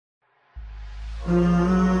Bismillah,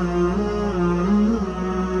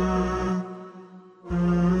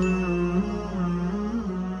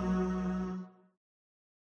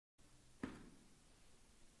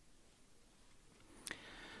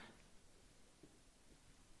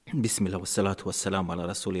 wassalatu wassalamu ala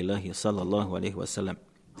rasulillahi sallallahu alaihi wasallam.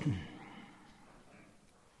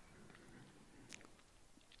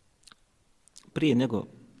 Prije nego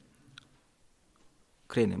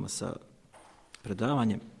krenemo sa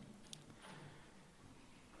predavanjem,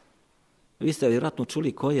 vi ste vjerojatno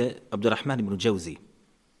čuli ko je Abdurrahman ibn Džauzi.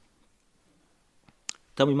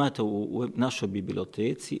 Tamo imate u našoj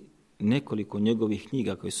biblioteci nekoliko njegovih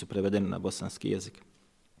knjiga koje su prevedene na bosanski jezik.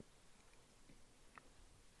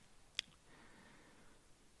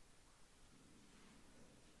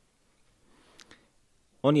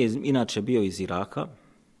 On je inače bio iz Iraka,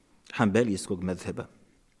 hanbelijskog mezheba.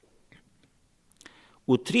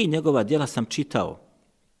 U 3 njegova djela sam čitao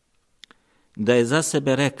da je za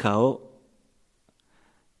sebe rekao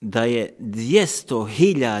da je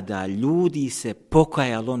 200.000 ljudi se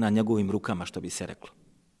pokajalo na njegovim rukama, što bi se reklo.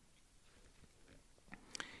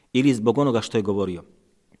 Ili zbog onoga što je govorio.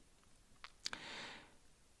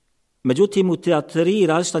 Međutim, u ta 3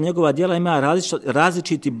 različita njegova djela ima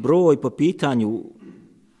različiti broj po pitanju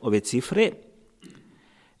ove cifre.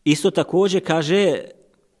 Isto također kaže,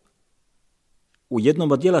 u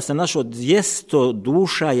jednom od djela sam našao 200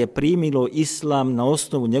 duša je primilo islam na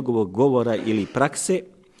osnovu njegovog govora ili prakse,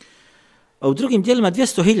 a u drugim djelima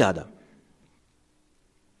 200.000.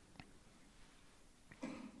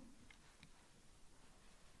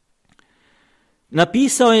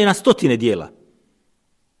 Napisao je na 100 djela.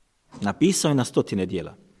 Napisao je na 100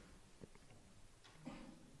 djela.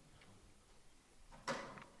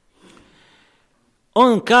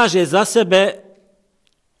 On kaže za sebe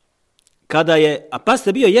kada je, a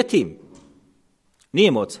pazite, bio jetim,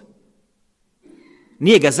 nije moca,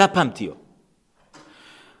 nije ga zapamtio.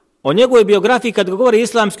 O njegovoj biografiji kad govore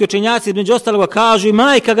islamski učenjaci, između ostaloga kažu i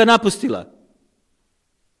majka ga napustila.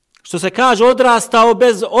 Što se kaže, odrastao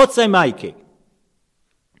bez oca i majke.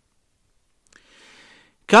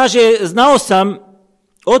 Kaže, znao sam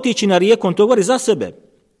otići na rijeku, on to govori za sebe.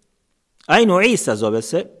 Ajnu Isa zove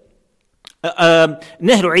se,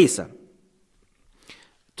 Nehru Isa.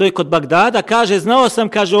 To je kod Bagdada, kaže, znao sam,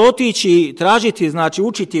 kaže, otići, tražiti, znači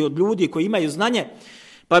učiti od ljudi koji imaju znanje,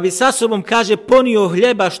 pa bi sa sobom, kaže, ponio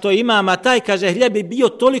hljeba što imam, a taj, kaže, hljeb bi bio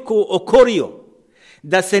toliko okorio,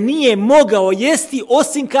 da se nije mogao jesti,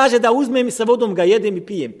 osim, kaže, da uzmem i sa vodom ga jedem i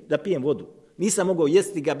pijem, da pijem vodu. Nisam mogao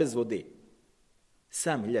jesti ga bez vode.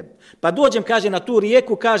 Sam hljeb. Pa dođem, kaže, na tu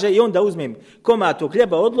rijeku, kaže, i onda uzmem komad tog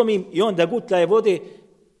hljeba, odlomim i onda gutlaje vode,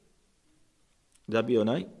 da bi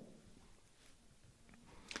onaj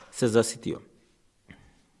se zasitio.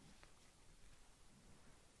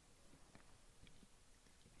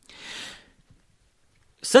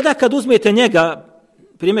 Sada kad uzmete njega,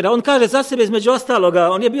 primjera, on kaže za sebe između ostaloga,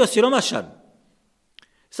 on je bio siromašan.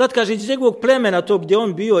 Sad kaže iz njegovog plemena, to gdje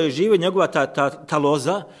on bio i živio, njegova ta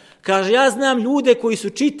loza, kaže, ja znam ljude koji su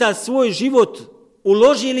čitav svoj život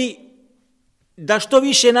uložili da što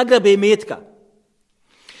više nagrabe imetka.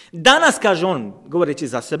 Danas, kaže on, govoreći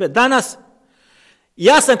za sebe, danas,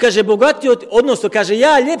 ja sam, kaže, bogatio, odnosno, kaže,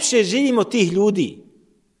 ja ljepše živim od tih ljudi.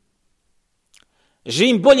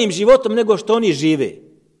 Živim boljim životom nego što oni žive.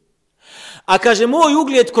 A, kaže, moj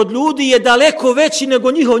ugled kod ljudi je daleko veći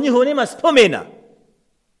nego njihov nema spomena.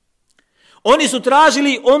 Oni su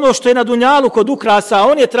tražili ono što je na dunjalu kod ukrasa, a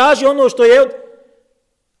on je tražio ono što je od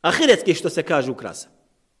ahiretskih, što se kaže, ukrasa.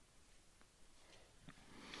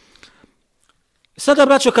 Sada,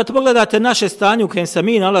 braćo, kad pogledate naše stanje u kojem se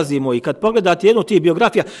mi nalazimo i kad pogledate jednu od tih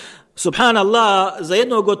biografija, subhanallah, za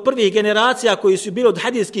jednog od prvih generacija koji su bili od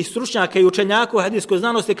hadijskih stručnjaka i učenjaka u hadijskoj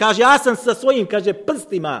znanosti, kaže, ja sam sa svojim, kaže,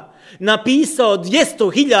 prstima napisao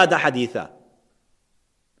 200.000 haditha.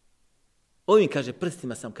 Ovim, kaže,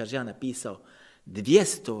 prstima sam, kaže, ja napisao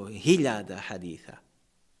 200.000 haditha.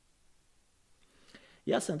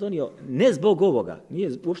 Ja sam donio, ne zbog ovoga,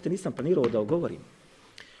 uopšte nisam planirao da govorim.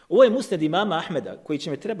 Ovo je musned imama Ahmeda, koji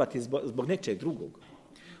će me trebati zbog nečeg drugog.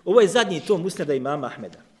 Ovo je zadnji tom musneda imama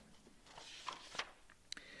Ahmeda.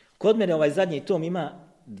 Kod mene ovaj zadnji tom ima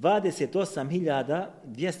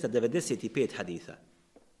 28.295 haditha.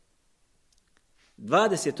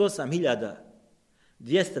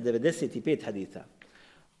 28.295 haditha.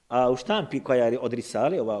 A u štampi koja je od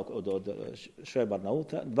Risale, ova od Šuajb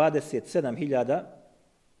Arnauta,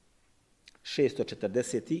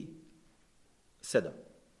 27.647.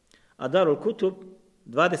 A Darul Kutub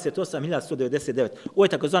 28.199. Ovo je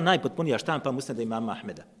takozvana najpotpunija štampa musneda imama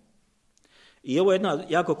Ahmeda. I ovo je jedna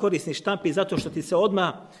jako korisni štampi zato što ti se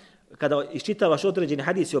odmah kada iščitavaš određeni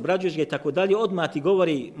hadis i obrađuješ ga i tako dalje, odmah ti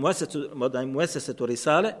govori Muesesetu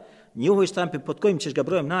Risale, njihovoj štampe pod kojim ćeš ga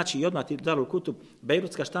brojem naći i odmah ti Darul Kutub,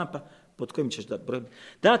 Bejrutska štampa, pod kojim ćeš da brojem.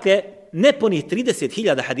 Dakle, nepunih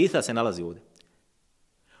 30.000 hadisa se nalazi ovdje.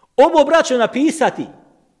 Ovo, braćo, napisati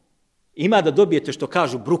ima da dobijete, što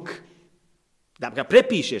kažu, bruk. Da ga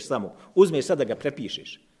prepišeš samo. Uzmeš sad da ga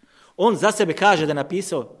prepišeš. On za sebe kaže da je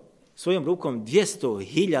napisao svojom rukom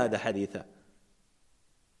 200.000 haditha.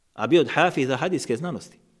 A bio od hafiza hadijske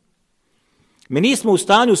znanosti. Mi nismo u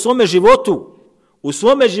stanju u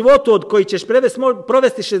svome životu od koji ćeš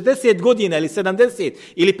provesti 60 godina ili 70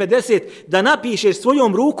 ili 50, da napišeš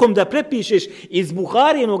svojom rukom, da prepišeš iz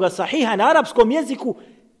Buharijenoga sahiha na arapskom jeziku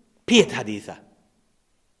 5 haditha.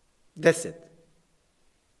 10.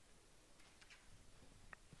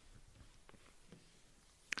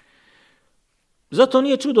 Zato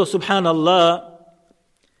nije čudo, subhanallah,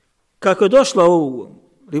 kako je došlo u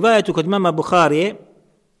rivajetu kod imama Buharije,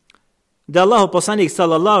 da Allahov poslanik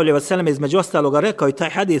sallallahu alejhi ve sellem između ostaloga rekao, i taj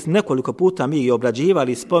hadis nekoliko puta mi je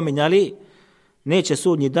obrađivali, spominjali, neće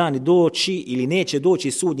sudnji dan doći ili neće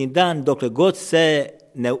doći sudnji dan dokle god se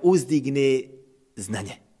ne uzdigne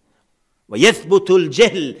znanje. Yathbutul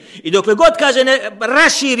jahl, i dokle god, kaže, ne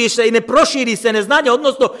raširi se i ne proširi se neznanje,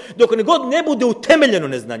 odnosno dokle god ne bude utemeljeno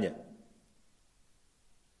neznanje.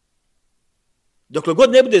 Dokle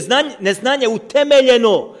god ne bude neznanje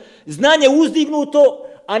utemeljeno, znanje uzdignuto,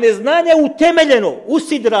 a neznanje utemeljeno,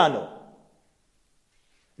 usidrano.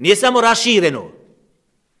 Nije samo rašireno.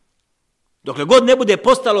 Dokle god ne bude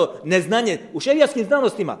postalo neznanje u šerijaskim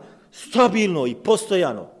znanostima stabilno i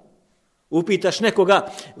postojano. Upitaš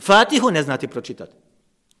nekoga, Fatihu ne znati pročitati.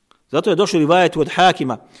 Zato je došao rivajet od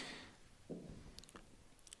Hakima.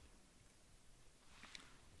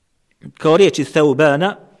 Kao riječ iz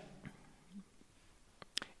Teubana,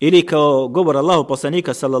 ili kao govor Allahu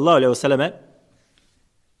poslanika sallallahu alejhi ve selleme,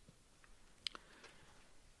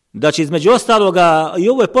 da će između ostaloga, i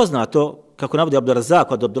ovo je poznato, kako navodi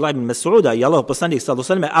Abdurazak od Abdullah ibn Mas'uda i Allahu poslanik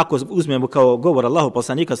sallallahu alejhi ve selleme, ako uzmemo kao govor Allahu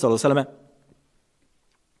poslanika sallallahu alejhi ve selleme,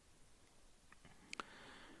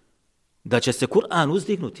 da će se Kur'an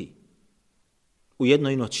uzdignuti u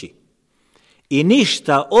jednoj noći i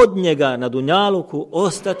ništa od njega na dunjaluku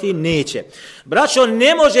ostati neće. Braćo,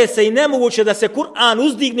 ne može se i nemoguće da se Kur'an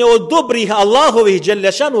uzdigne od dobrih Allahovih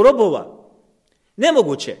dželešanu robova.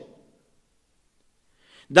 Nemoguće.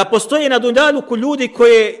 Da postoje na dunjaluku ljudi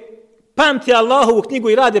koji pamti Allahovu knjigu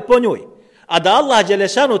i rade po njoj, a da Allah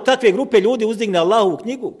dželešanu takve grupe ljudi uzdigne Allahovu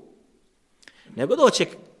knjigu. Nego doće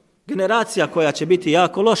generacija koja će biti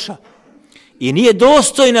jako loša i nije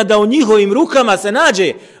dostojna da u njihovim rukama se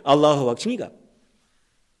nađe Allahova knjiga.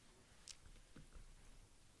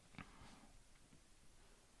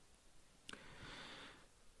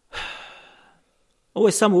 Ovo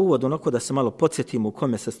je samo uvod, onako da se malo podsjetimo u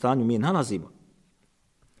kome se stanju mi nalazimo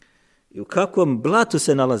i u kakvom blatu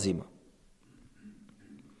se nalazimo.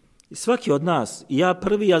 I svaki od nas, i ja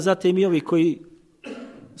prvi, a zatim i ovi koji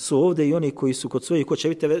su ovdje i oni koji su kod svojih kuća.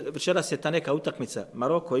 Vidite, večeras je ta neka utakmica,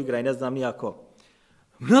 Maroko igra i ne znam nijako.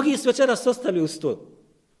 Mnogi su večeras ostali uz to.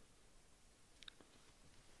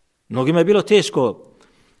 Mnogima je bilo teško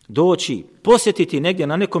doći, posjetiti negdje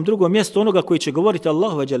na nekom drugom mjestu onoga koji će govoriti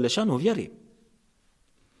Allahu dželešanu u vjeri.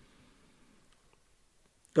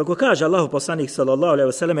 Kako kaže Allahu poslanik sallallahu alejhi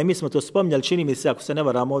ve selleme, mi smo to spominjali, čini mi se, ako se ne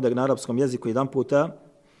varam ovdje na arapskom jeziku jedan puta,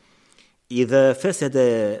 idha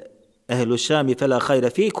fasada ahlu Šami fala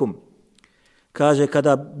khayra fikum, kaže,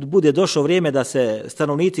 kada bude došlo vrijeme da se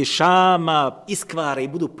stanovnici Šama iskvare i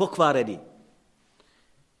budu pokvareni,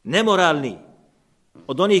 nemoralni,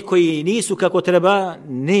 od onih koji nisu kako treba,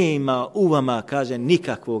 nema u vama, kaže,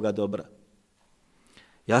 nikakvoga dobra.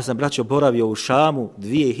 Ja sam, braćo, boravio u Šamu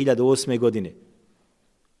 2008. godine.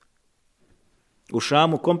 U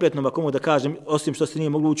Šamu, kompletnom, ako mogu da kažem, osim što se nije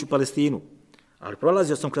moglo ući u Palestinu. Ali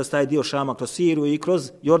prolazio sam kroz taj dio Šama, kroz Siriju i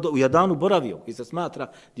kroz u Jordanu boravio, koji se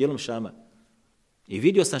smatra dijelom Šama. I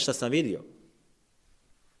vidio sam šta sam vidio.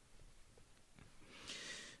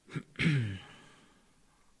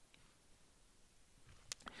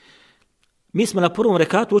 Mi smo na prvom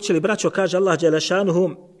rekatu učili, braćo, kaže Allah dželle šanuhu: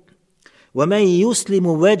 وَمَنْ يُسْلِمُ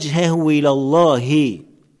وَجْهَهُ إِلَى اللَّهِ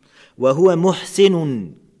وَهُوَ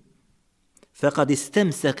مُحْسِنٌ فَقَدْ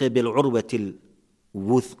اسْتَمْسَكَ بِالْعُرْوَةِ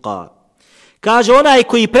الْوُثْقَى. Kaže, onaj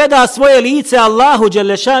koji preda svoje lice Allahu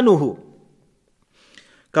dželle šanuhu,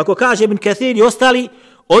 kako kaže Ibn Kathir i ostali,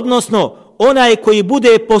 odnosno onaj koji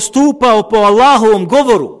bude postupao po Allahovom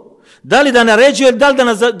govoru, da li da naređuje,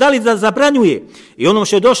 da li da zabranjuje, i ono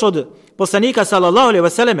što je došlo od poslanika sallallahu alejhi ve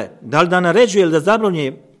selleme, da li da naređuje ili da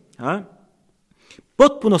zabranjuje,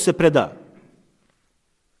 potpuno se preda.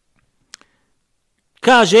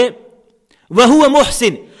 kaže wa huwa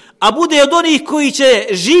muhsin, a bude od onih koji će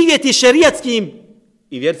živjeti šerijatskim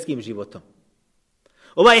i vjerskim životom.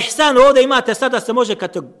 Ovaj ihsan ovdje imate sada se može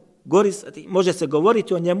kategorizati, može se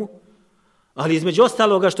govoriti o njemu, ali između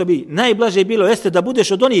ostaloga što bi najblaže bilo jeste da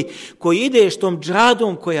budeš od onih koji ideš tom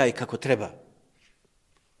džadom koja je kako treba.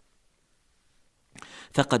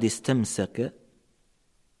 Faqad istamsaka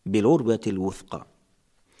bil urwati al-wuthqa.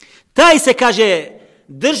 Taj se, kaže,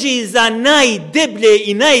 drži za najdeblje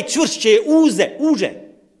i najčvršće uže.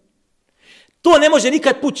 To ne može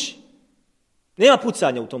nikad pući. Nema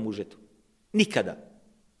pucanja u tom užetu. Nikada.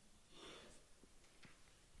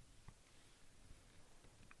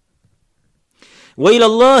 Wa ila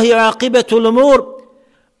Allahi aqibatu al-umur,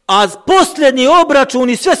 a posljednji obračun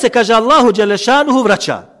i sve se, kaže, Allahu dželešanuhu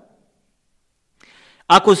vraća.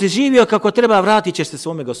 Ako si živio kako treba, vratit ćeš se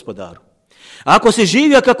svome gospodaru. Ako si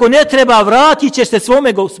živio kako ne treba, vratit ćeš se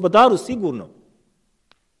svome gospodaru sigurno.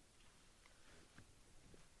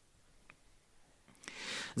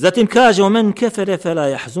 Zatim kaže omen kefere fela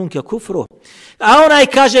yahzunka kufru. A onaj,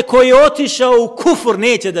 kaže, koji je otišao u kufur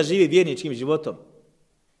neće da živi vjerničkim životom.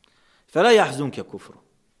 Fela yahzunka kufru.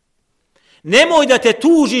 Nemoj da te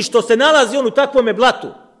tuži što se nalazi on u takvome blatu.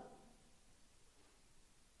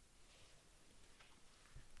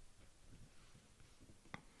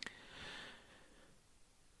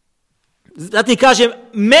 Zatim kaže,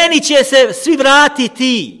 meni će se svi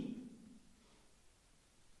vratiti.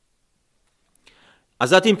 A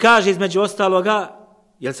zatim kaže između ostaloga,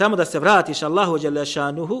 jel samo da se vratiš Allahu dželle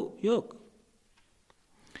šanuhu? Jok.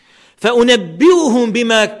 Fa unabbiuhum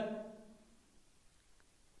bima,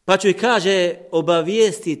 pa ću i kaže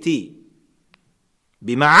obavijestiti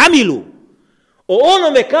bima amilu, o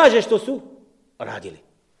onome, kaže, što su radili.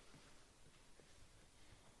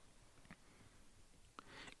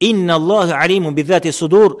 Inna Allaha alimun bi zati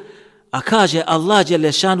sudur, a kaže Allah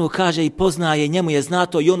dželle šanuhu, kaže, i poznaje, njemu je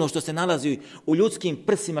znato i ono što se nalazi u ljudskim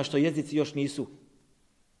prsima, što jezici još nisu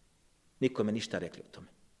nikome ništa rekli o tome.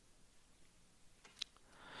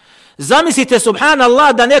 Zamislite,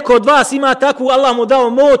 subhanallah, da neko od vas ima takvu, Allah mu dao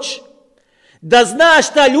moć da zna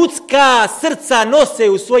šta ljudska srca nose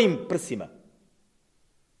u svojim prsima.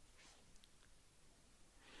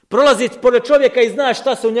 Prolaziti pored čovjeka i znaš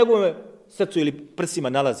šta se u njegovom srcu ili prsima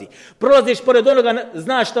nalazi. Prolaziš pored onoga,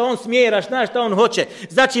 znaš šta on smjera, znaš šta on hoće,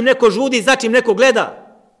 za čim neko žudi, za čim neko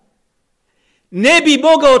gleda. Ne bi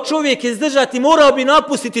mogao čovjek izdržati, morao bi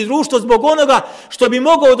napustiti društvo zbog onoga što bi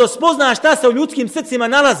mogao da spozna šta se u ljudskim srcima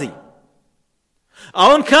nalazi. A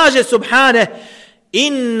on kaže, subhane,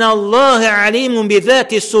 inna Allahe alimun bi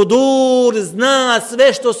zati sudur, zna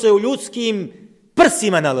sve što se u ljudskim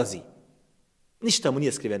prsima nalazi. Ništa mu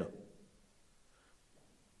nije skriveno.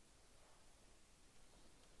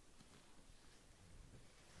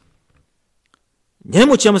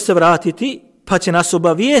 Njemu ćemo se vratiti, pa će nas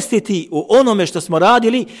obavijestiti o onome što smo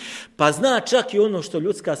radili, pa zna čak i ono što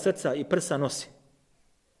ljudska srca i prsa nosi.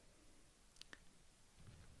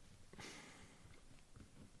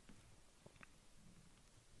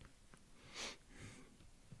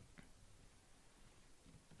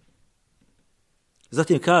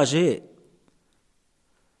 Zatim kaže,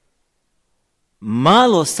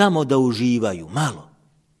 malo samo da uživaju, malo.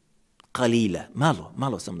 Kalila,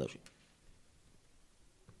 malo samo da uživaju.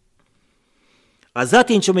 A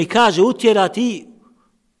zatim ćemo i, kaže, utjerati,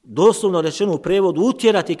 doslovno rečeno u prevodu,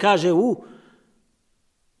 utjerati, kaže, u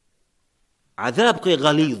azab koji je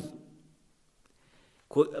galiz.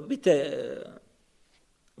 Vidite,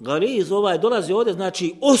 galiz dolazi ovdje,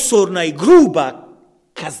 znači osorna i gruba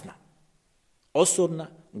kazna. Osorna,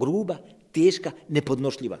 gruba, teška,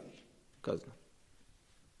 nepodnošljiva kazna.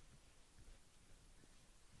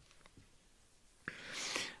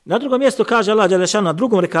 Na drugom mjestu kaže Allah dželle šanuhu, na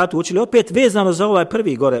drugom rekatu učili opet vezano za ovaj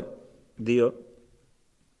prvi gore dio.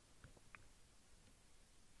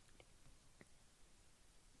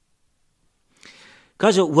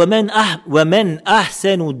 Kaže وَمَنْ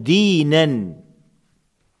أَحْسَنُ دِينًا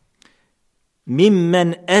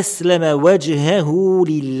مِمَّنْ أَسْلَمَ وَجْهَهُ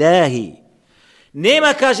لِلَّهِ.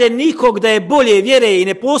 Nema, kaže, nikog da je bolje vjere i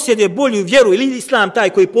ne posjeduje bolju vjeru, ili islam taj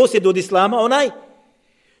koji posjeduje od islama, onaj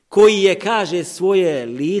koji je, kaže, svoje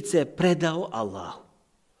lice predao Allahu.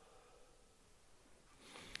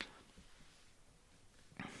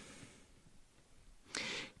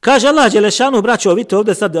 Kaže Allah dželle šanuhu, braćo, vidite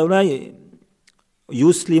ovdje sad onaj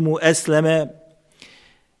yuslimu esleme,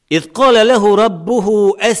 idh qala lahu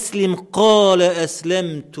rabbuhu aslim qala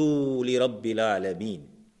aslamtu li rabbil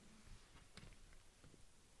alamin.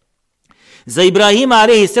 Za Ibrahima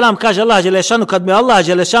alejhiselam kaže Allah dželle šanuhu, kad mi Allah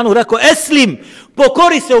dželle šanuhu rekao eslim,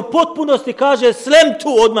 pokori se u potpunosti, kaže slemtu,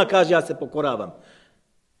 odmah kaže ja se pokoravam.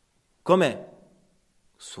 Kome?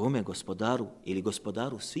 Svome gospodaru ili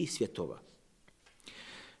gospodaru svih svjetova.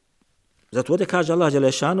 Zato ovdje kaže Allah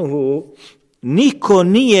dželešanuhu, niko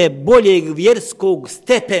nije boljeg vjerskog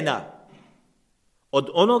stepena od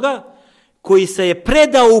onoga koji se je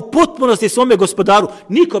predao u potpunosti svome gospodaru.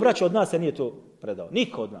 Niko, braćo, od nas se nije to predao.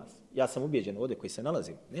 Niko od nas. Ja sam ubijeđen ovdje koji se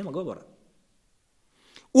nalazim. Nema govora.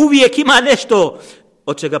 Uvijek ima nešto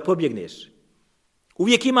od čega pobjegneš.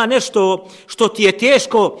 Uvijek ima nešto što ti je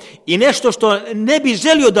teško i nešto što ne bi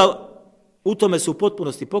želio da u tome se u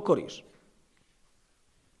potpunosti pokoriš.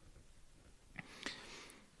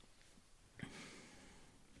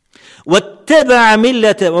 وَاتَّبَعَ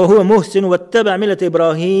مِلَّةَ وَهُوَ مُحْسِنُ وَاتَّبَعَ مِلَّةَ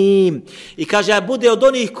إِبْرَاهِيمَ. I kaže, a bude od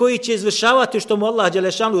onih koji će izvršavati što mu Allah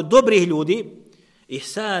dželešanu dobrih ljudi,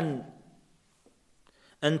 ihsan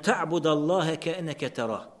an ta'bud Allaha ka'annaka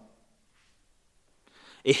tarah.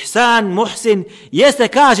 Ihsan, muhsin, jeste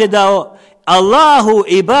kaže da Allahu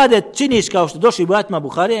ibadet činiš kao što došli u rivajetima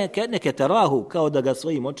Buharije, ka'annaka tarahu, kao da ga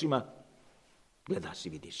svojim očima gledaš i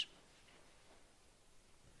vidiš.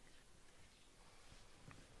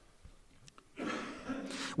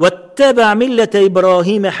 وَاتَّبَعْ مِلَّةَ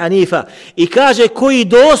إِبْرَاهِيمَ حَنِيفًا. I kaže koji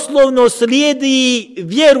doslovno slijedi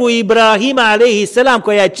vjeru Ibrahima alejhi selam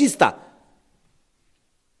koja je čista.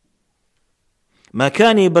 مَا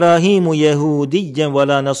كَانَ إِبْرَاهِيمُ يَهُودِيًّا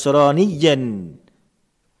وَلَا نَصْرَانِيًّا.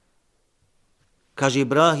 Kaže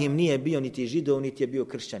Ibrahim nije bio niti židov, niti je bio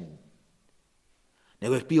kršćanin.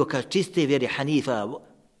 Nego je bio kaže čiste vjere Hanifa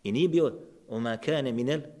i nije bio وَمَا كَانَ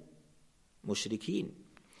مِنَ الْمُشْرِكِينَ.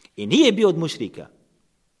 I nije bio od mušrika.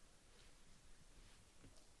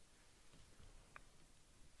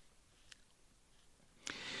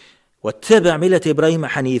 وَاتَّبَعْ مِلَّةَ إِبْرَاهِيمَ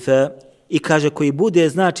حَنِيفًا. I kaže koji bude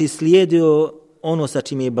znači slijedio ono sa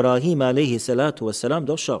čim je Ibrahim alejhi salatu vesselam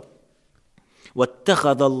došao.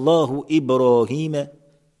 وَاتَّخَذَ اللَّهُ إِبْرَاهِيمَ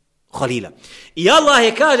خَلِيلًا. I Allah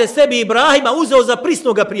je kaže sebi Ibrahima uzeo za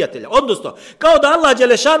prisnoga prijatelja. Odnosno, kao da Allah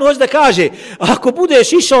dželešanu hoće da kaže, ako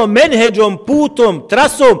budeš išao menheđom, putom,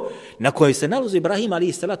 trasom, na kojoj se nalazi Ibrahim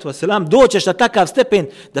alejhi salatu vesselam, doćeš na takav stepen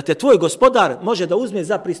da te tvoj gospodar može da uzme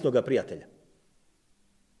za prisnoga prijatelja.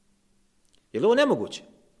 Je li ovo nemoguće?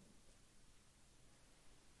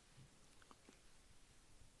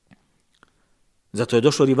 Zato je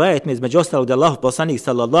došlo rivajet između ostalog da Allah poslanik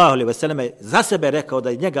sallallahu alejhi ve selleme za sebe rekao da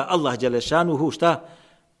je njega Allah dželešanuhu šta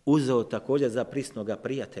uzeo također za prisnoga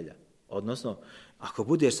prijatelja. Odnosno, ako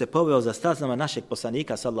budeš se poveo za stazama našeg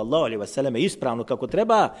poslanika sallallahu alejhi ve selleme ispravno kako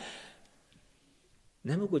treba,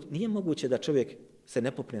 nije moguće da čovjek se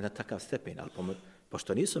ne popne na takav stepen, ali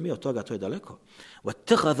pošto nismo mi od toga, to je daleko.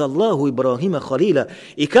 وَاتَّخَذَ اللَّهُ إِبْرَاهِيمَ خَلِيلًا.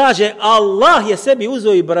 I kaže, Allah je sebi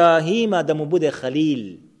uzeo Ibrahima da mu bude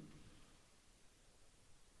halil.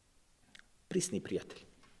 Prisni prijatelj.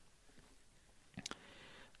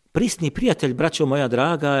 Prisni prijatelj, braćo moja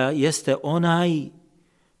draga, jeste onaj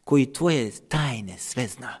koji tvoje tajne sve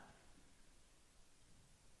zna.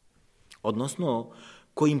 Odnosno,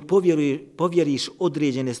 kojim povjeriš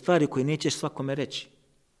određene stvari koje nećeš svakome reći.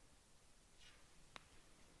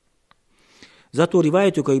 Zato u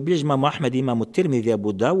rivajetu koji bilježi imamo Ahmed, imamo Tirmidhi,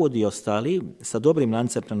 Abu Dawud i ostali sa dobrim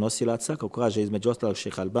lancem prenosilaca, kako kaže između ostalog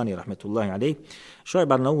šejh Albani rahmetullahi alejh,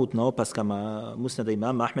 Šuajb ar-Naut na opaskama Musneda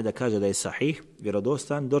imama Ahmeda kaže da je sahih,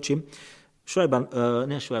 vjerodostan, dočim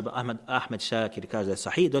Ahmed Šakir kaže da je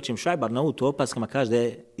sahih, dočim Šuajb ar-Naut u opaskama kaže da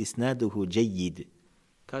je isnaduhu džejid.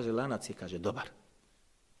 Kaže lanac je, kaže dobar.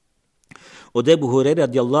 Od Ebu Hureyre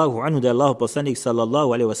radijallahu anhu da je Allah poslanik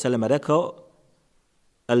sallallahu alejhi ve sellem rekao: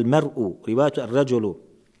 المرء رواية الرجل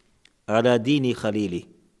على دين خليله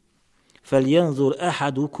فلينظر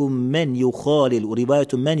أحدكم من يخالل رواية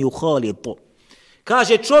من يخالط.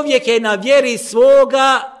 Kaže čovjek je na vjeri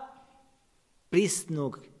svoga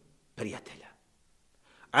prisnog prijatelja.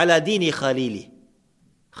 Ala dini halili.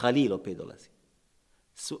 Halil opet dolazi.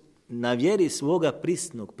 Na vjeri svoga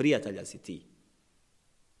prisnog prijatelja si ti.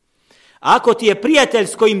 Ako ti je prijatelj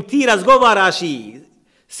s kojim ti razgovaraš i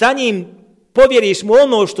sa njim povjeriš mu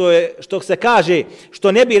ono što se kaže,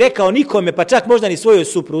 što ne bi rekao nikome, pa čak možda ni svojoj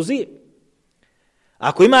supruzi,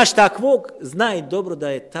 ako imaš takvog, znaj dobro da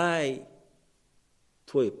je taj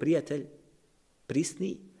tvoj prijatelj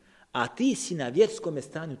prisni, a ti si na vjerskom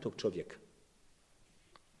stanju tog čovjeka.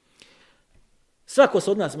 Svako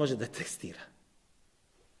se od nas može da tekstira.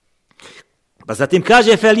 Pa zatim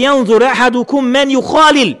kaže فَلْيَنْظُرْ أَحَدُكُمْ مَنْ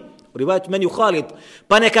يُخَالِلْ مَنْ يُخَالِلْ.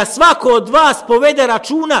 Pa neka svako od vas povede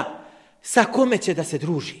računa sa kome će da se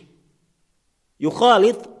druži.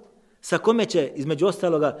 Juhalit, sa kome će, između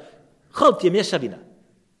ostaloga, halt je mješavina,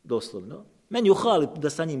 doslovno. Men juhalit, da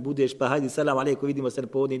sa njim budeš, pa hajdi, salam alejkum, vidimo se na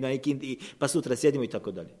povodni, na ikindi, pa sutra sjedimo i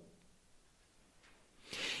tako dalje.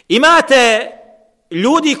 Imate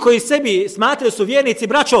ljudi koji sebi smatraju su vjernici,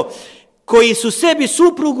 braćo, koji su sebi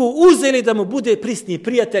suprugu uzeli da mu bude prisni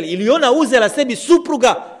prijatelj ili ona uzela sebi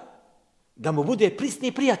supruga da mu bude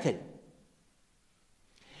prisni prijatelj.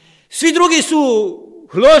 Svi drugi su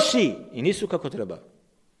loši i nisu kako treba.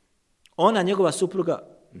 Ona, njegova supruga,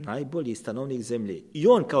 najbolji stanovnik zemlje. I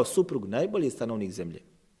on kao suprug, najbolji stanovnik zemlje.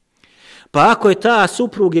 Pa ako je ta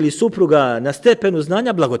suprug ili supruga na stepenu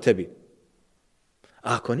znanja, blago tebi.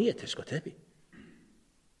 A ako nije, teško tebi.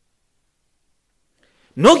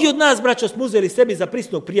 Mnogi od nas, braćo, smo uzeli sebi za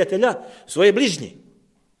prisnog prijatelja svoje bližnje.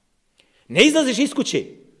 Ne izlaziš iz kuće.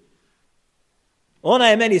 Ona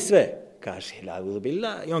je meni sve. Kaže, la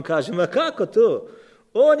billah. I on kaže, ma kako to?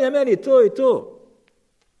 On je meni to i to.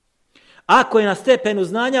 Ako je na stepenu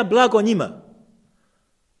znanja, blago njima.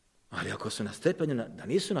 Ali ako su na stepenu, da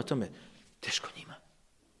nisu na tome, teško njima.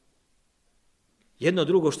 Jedno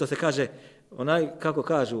drugo što se kaže, onaj, kako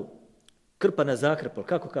kažu, krpa na zakrpu,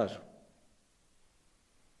 kako kažu?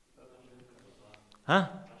 Ha?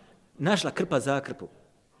 Našla krpa zakrpu.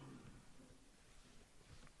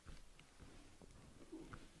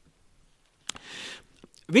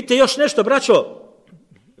 Vidite još nešto, braćo,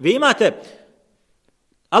 vi imate,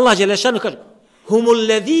 Allah dželešanu kaže, humul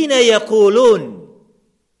ladhina yaqulun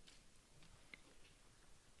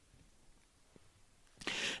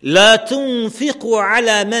la tunfiqu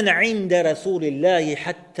ala man inda rasulillahi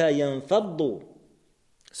hatta yanfaddu.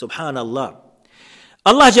 Subhanallah.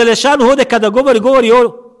 Allah dželešanu ovdje kada govori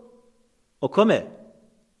o kome?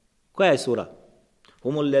 Koja je sura?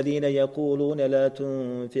 هم الذين يقولون لا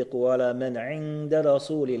تنفقوا على من عند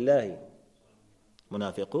رسول الله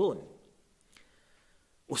منافقون.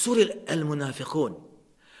 U suri Al-Munafiqun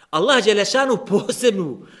Allah dželešanu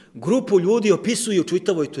posebnu grupu ljudi opisuje u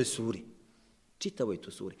čitavoj toj suri. Čitavoj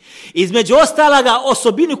toj suri. Između ostaloga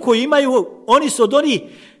osobinu koju imaju, oni su od onih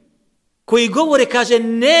koji govore, kaže,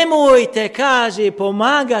 nemojte, kaže,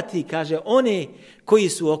 pomagati, kaže, one koji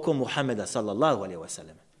su oko Muhameda sallallahu alejhi ve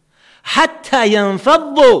sellem. Hatta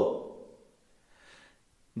yanfaddu,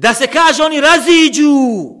 da se kaže oni raziđu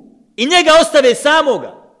i njega ostave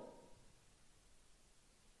samoga.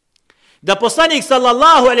 Da poslanik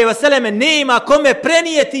sallallahu alejhi ve sellem nema kome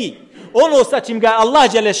prenijeti ono sa čim ga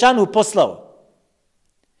Allah dželešanu poslao.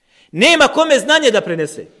 Nema kome znanje da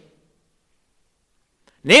prenese.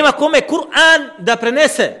 Nema kome Kur'an da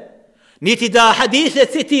prenese. Niti da hadise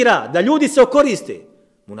citira, da ljudi se okoriste.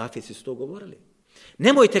 Munafici su to govorili.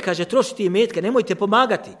 Nemojte, kaže, trošiti imetke, nemojte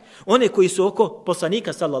pomagati one koji su oko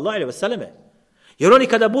poslanika sallallahu alejhi ve selleme. Jer oni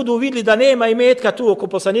kada budu vidjeli da nema imetka tu oko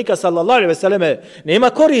poslanika sallallahu alejhi ve selleme, nema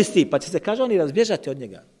koristi, pa će se, kaže, oni razbježati od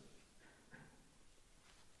njega.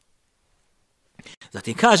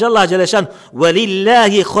 Zatim kaže Allah dželešan: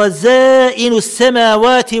 "Walillahi khaza'inu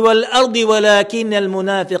as-samawati wal-ardi walakinna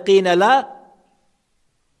al-munafiqina la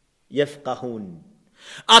yafqahun."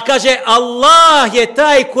 A kaže, Allah je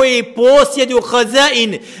taj koji posjeduje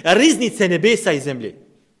hazain, riznice nebesa i zemlje.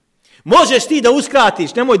 Možeš ti da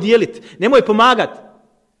uskratiš, nemoj dijeliti, nemoj pomagati.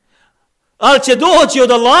 Ali će doći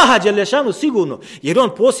od Allaha dželešanu sigurno, jer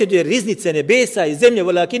on posjeduje riznice nebesa i zemlje,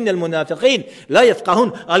 walakinnal munafiqin la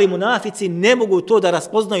yafqahun, ali munafici ne mogu to da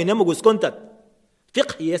raspoznaju, ne mogu skontati.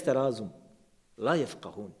 Fiqh jeste razum. La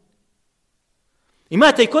yafqahun.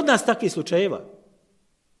 Imate i kod nas takvih slučajeva.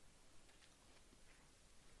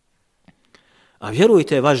 A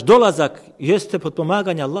vjerujte, vaš dolazak jeste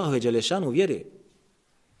potpomaganje Allahove dželešanu vjere.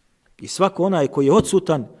 I svako onaj koji je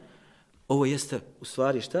odsutan, ovo jeste u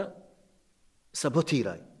stvari šta?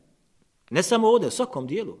 Sabotiraj. Ne samo ovdje, u svakom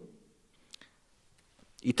dijelu.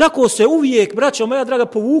 I tako se uvijek, braćo moja draga,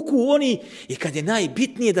 povuku oni i kad je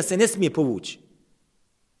najbitnije da se ne smije povući.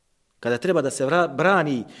 Kada treba da se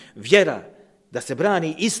brani vjera, da se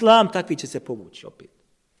brani islam, takvi će se povući opet.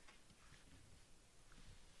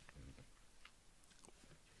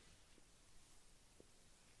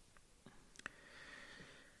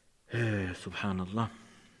 Subhanallah.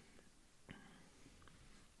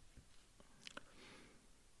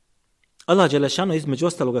 Allah dželešanu između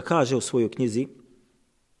ostaloga kaže u svojoj knjizi: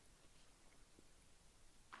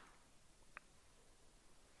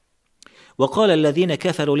 وَقَالَ الَّذِينَ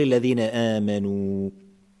كَفَرُوا لِلَّذِينَ آمَنُوا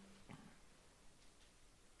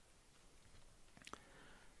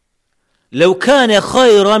لَوْ كَانَ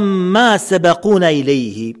خَيْرًا مَا سَبَقُونَ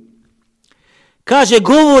إِلَيْهِ. Kaže,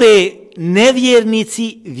 govore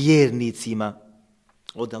nevjernici vjernicima.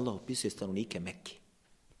 Od Allah opisuje stanovnike Mekke.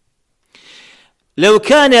 لَوْ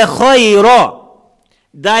كَانَ خَيْرًا,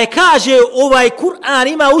 da je, kaže, ovaj Kur'an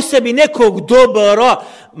ima u sebi nekog dobra,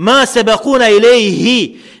 ma sebakuna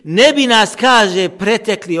ilaihi, ne bi nas, kaže,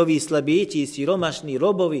 pretekli ovi slabići i siromašni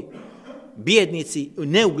robovi. bijednici,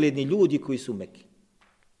 neugledni ljudi koji su u Meki.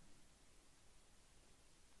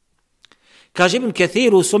 Kaže Ibn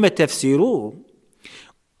Kathir u svome tefsiru,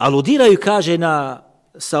 aludiraju, kaže,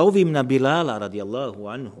 sa ovim na Bilala radijallahu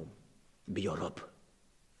anhu, bio rob.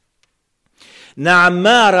 Na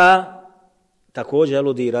Ammara također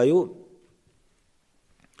aludiraju,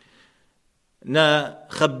 na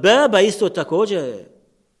Hababa isto također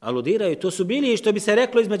aludiraju. To su bili, što bi se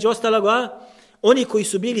reklo između ostaloga, oni koji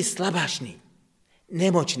su bili slabašni,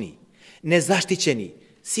 nemoćni, nezaštićeni,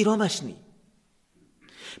 siromašni.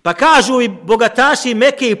 Pa kažu i bogataši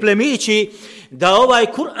Mekke i plemići da ovaj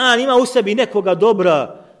Kur'an ima u sebi nekoga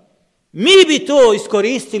dobra. Mi bi to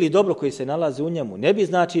iskoristili, dobro koji se nalazi u njemu. Ne bi,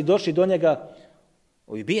 znači, došli do njega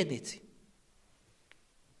ovi bijednici.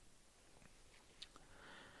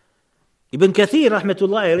 Ibn Kathir,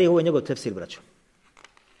 rahmetullahi alejhi, ovo je njegov tefsir, braćo.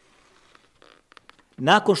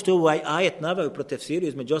 Nakon što ovaj ajet naveo pro tefsiru,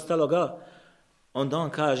 između ostaloga, onda on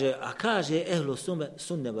kaže, a kaže ehlu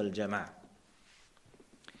sunne vel džema'a.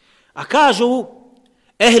 A kažu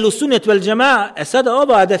ehlu sunnet vel džema'a, sada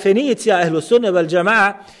ova definicija ehlu sunne vel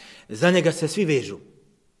džema'a, za njega se svi vežu.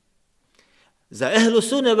 Za ehlu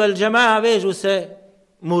sunne vel džema'a vežu se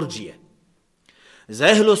murđije. Za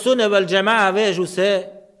ehlu sunne vel džema'a vežu se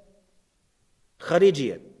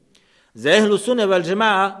haridžije. Za ehlu sunne vel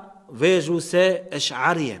džema'a vežu se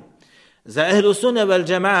eš'arije. Za ehlu sunne vel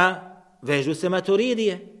džema'a vežu se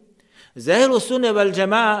maturidije. Za ehlu sunne vel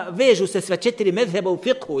džema'a vežu se sve 4 medheba u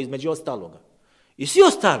fiqhu, između ostaloga. I svi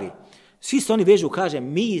ostali, svi se oni vežu, kaže,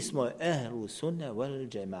 mi smo ehlu sunne vel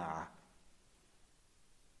džema'a.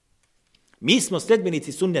 Mi smo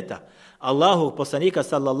sledbenici sunneta Allahovog poslanika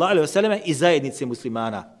sallallahu alejhi ve selleme i zajednice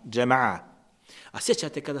muslimana, džema'a. A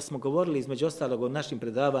sjećate kada smo govorili između ostalog o našim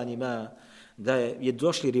predavanjima da je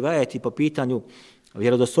došli rivajeti po pitanju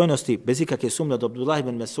vjerodostojnosti bez ikakve sumnje od Abdullah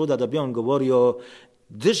ibn Mesuda, da bi on govorio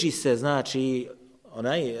drži se, znači,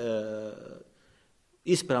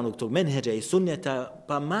 ispravnog tog menheđa i sunneta,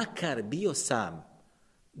 pa makar bio sam.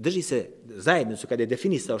 Drži se zajednicu, kada je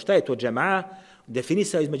definisao šta je to džema'a,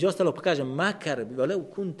 definisao između ostalog, pa kaže makar, voleu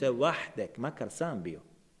kunte vahdek, makar sam bio.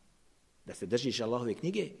 Da se držiš Allahove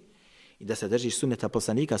knjige i da se držiš sunneta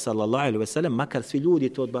poslanika sallallahu alejhi ve sellem, makar svi ljudi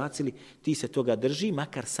to odbacili, ti se toga drži,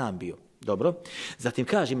 makar sam bio. Dobro? Zatim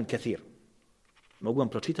kaže Ibn Kathir, mogu vam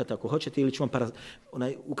pročitati ako hoćete ili ću vam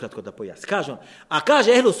ukratko da pojasnim. Kaže on, a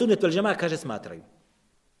kaže ehlu sunnet vel džema'a, kaže smatraju.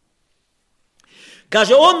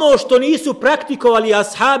 Kaže ono što nisu praktikovali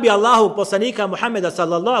ashabi Allahu poslanika Muhameda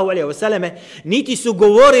sallallahu alejhi ve selleme, niti su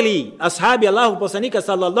govorili ashabi Allahu poslanika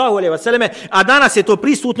sallallahu alejhi ve selleme, a danas je to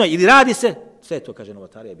prisutno ili radi se, sve to, kaže,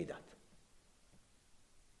 novotarija, bidat.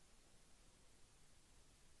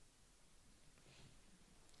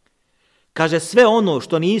 Kaže sve ono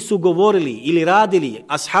što nisu govorili ili radili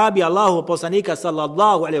ashabi Allahu poslanika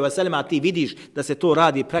sallallahu alejhi ve sellem, a ti vidiš da se to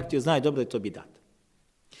radi praktično, znaj dobro da je to bidat.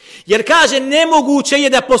 Jer kaže nemoguće je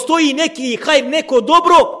da postoji neki hajr, neko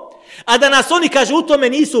dobro, a da nas oni, kaže, u tome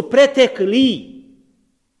nisu pretekli.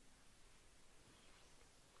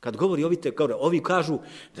 Kad govori ovi kažu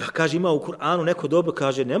da, kaže, ima u Kur'anu neko dobro,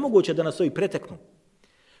 kaže nemoguće da nas ovi preteknu.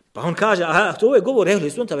 Pa on kaže, aha, to je govor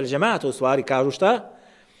ehli sunneta vel džema'a, u stvari kažu šta?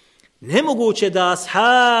 Nemoguće da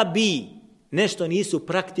ashabi nešto nisu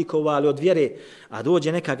praktikovali od vjere, a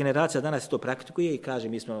dođe neka generacija danas to praktikuje i kaže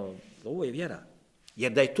ovo je vjera.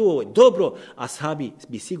 Jer da je to dobro, ashabi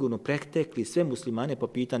bi sigurno pretekli sve muslimane po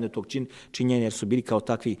pitanju tog činjenja, jer su bili kao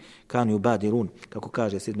takvi kanu badirun, kako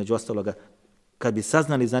kaže se između ostaloga, kad bi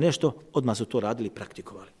saznali za nešto, odmah su to radili i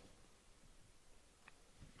praktikovali.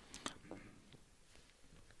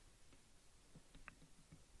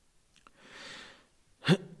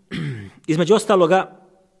 Između ostaloga,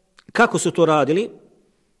 kako su to radili,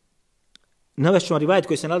 navešću vam rivajet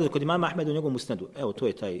koji se nalazi kod imama Ahmeda u njegovom musnedu. Evo, to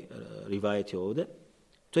je taj rivajet ovdje.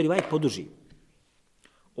 To je rivajet poduži.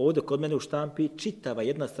 Ovdje kod mene u štampi čitava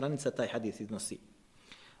jedna stranica taj hadis iznosi.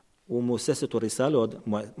 U Mu'sesetu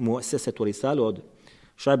Risalu od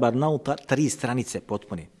Šajba Arnauta 3 stranice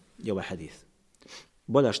potpune je ovaj hadis.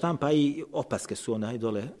 Bolja štampa i opaske su onaj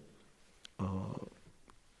dole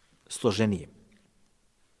složenije.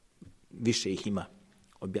 Više ih ima.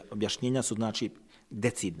 Objašnjenja su, znači,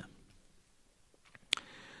 decidna.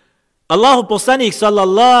 Allahu poslanik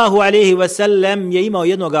sallallahu alejhi ve sellem je imao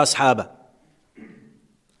jednog ashaba.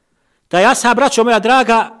 Taj ashab, braćo moja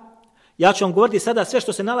draga, ja ću vam govoriti sada sve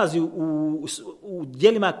što se nalazi u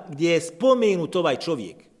djelima gdje je spomenut ovaj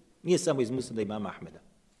čovjek. Nije samo iz Musneda imama Ahmeda.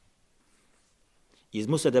 Iz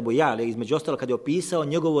Musneda Ebu Ja'le, između ostalo kad je opisao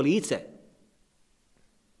njegovo lice.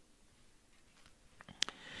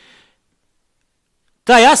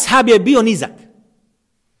 Taj ashab je bio nizak.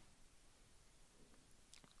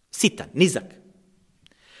 sitan, nizak.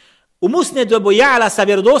 U Musnedu Ebu Ja'la sa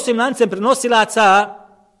vjerodostojnim lancem prenosilaca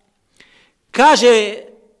kaže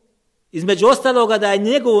između ostaloga da je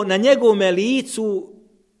na njegovome licu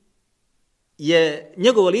je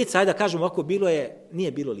njegovo lice, ajde da kažemo ovako,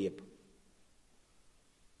 nije bilo lijepo.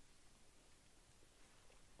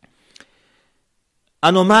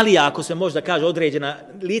 Anomalija, ako se može da kaže određena,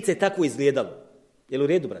 lice je tako izgledalo. Je li u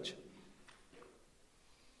redu, braće?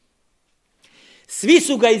 Svi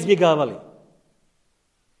su ga izbjegavali.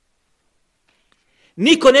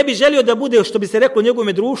 Niko ne bi želio da bude, što bi se reklo, u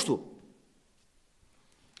njegovom društvu.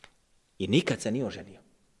 I nikad se nije oženio.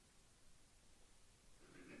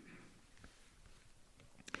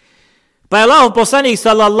 Pa je Allahov poslanik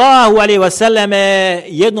sallallahu alejhi ve selleme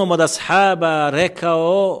jednom od ashaba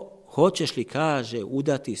rekao: hoćeš li, kaže,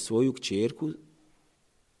 udati svoju kćerku?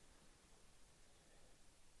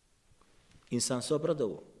 Insan se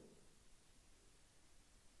obradovao.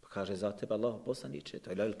 Pa kaže: za tebe, Allahov poslaniče, to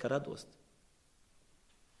je velika radost.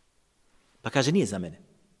 Pa kaže: nije za mene.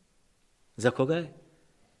 Za koga je?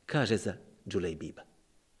 Kaže: za Džulejbiba.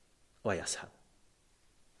 Ovaj ashab.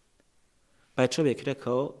 Pa je čovjek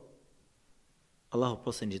rekao: Allahov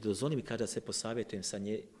poslaniče, dozvoli mi, kaže, da se posavjetujem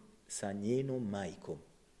sa njenom majkom.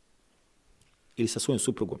 Ili sa svojom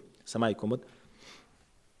suprugom, sa majkom od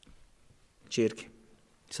ćerke,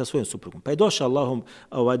 sa svojom suprugom. Pa je došao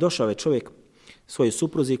ovaj čovjek svojoj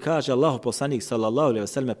supruzi i kaže: Allahov poslanik sallallahu alejhi ve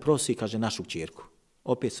selleme prosi, kaže, našu ćerku.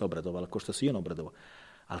 Opet se obradovala, kao što se i on obradovao.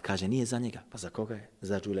 Ali kaže: nije za njega. Pa za koga je?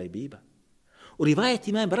 Za Džulejbiba. U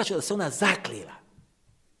rivajetima je, braćo, da se ona zaklijeva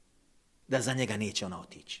da za njega neće ona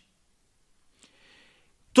otići.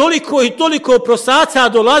 Toliko i toliko prosaca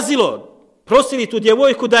dolazilo, prosili tu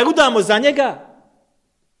djevojku da je udamo za njega.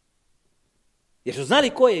 Jer su znali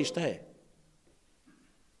ko je i šta je.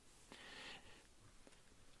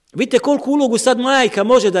 Vidite koliko ulogu sad majka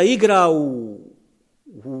može da igra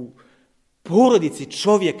u porodici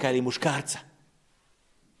čovjeka ili muškarca.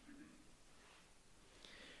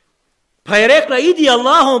 Pa je rekla: idi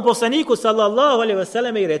Allahom poslaniku sallallahu alejhi ve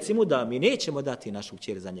selleme i reci mu da mi nećemo dati našu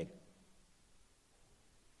kćer za njega.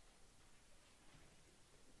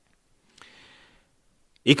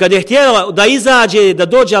 I kad je htjela da izađe, da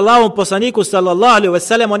dođe Allahom poslaniku sallallahu alejhi ve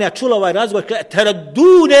sellem, on je čula ovaj razgovor: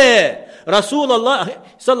 teradune Rasulullah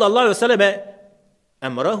sallallahu alejhi ve selleme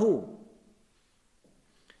amrahu.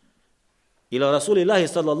 Ila Rasulillahi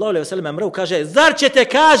sallallahu alejhi ve sellem amrahu, kaže: zar ćete,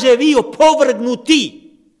 kaže, vi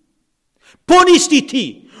opovrgnuti,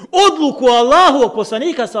 poništiti odluku Allahovog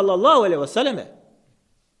poslanika sallallahu alejhi ve selleme?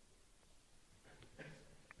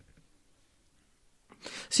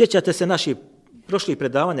 Sjećate se naših prošlih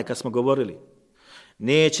predavanja kad smo govorili: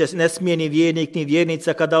 ne smije ni vjernik ni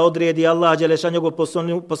vjernica kada odredi Allah dželešan njegov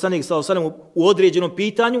poslanik sallallahu alejhi ve sellem u određenom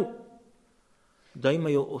pitanju da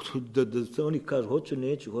imaju, da oni kažu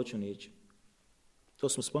hoću, neću. To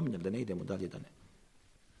smo spominjali, da ne idemo dalje, da ne.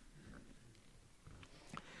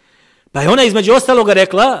 Pa je ona između ostaloga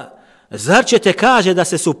rekla: zar ćete, kaže, da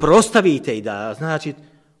se suprotstavite i da, znači,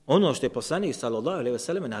 ono što je poslanik sallallahu alejhi ve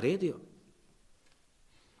sellem naredio?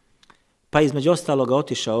 Pa između ostaloga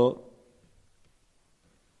otišao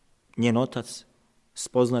njen otac,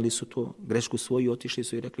 spoznali su to, grešku svoju, otišli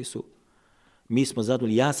su i rekli su: mi smo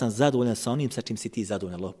zadovoljni, ja sam zadovoljan sa onim sa čim si ti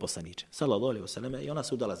zadovoljan, Allahov poslaniče sallallahu alejhi ve selleme, i ona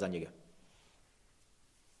se udala za njega.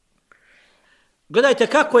 Gledajte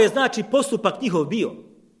kako je, znači, postupak njihov bio.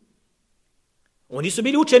 Oni su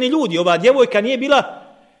bili učeni ljudi, ova djevojka nije bila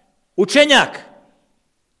učenjak.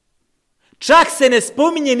 Čak se ne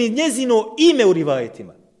spominje ni njezino ime u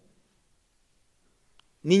rivajetima.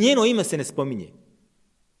 Ni njeno ime se ne spominje.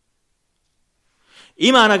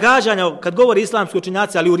 Ima nagađanja kad govori islamski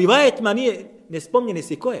učenjaci, ali u rivajetima ne spominje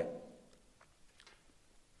se ko je.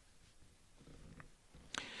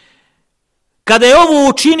 Kada je ovo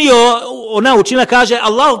učinio, ona učinila, kaže: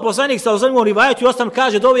 Allahov poslanik sa u rivajetu i ostam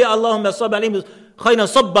kaže: dovi Allahumma sabba alim khayran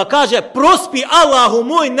sabba, kaže: prospi Allahu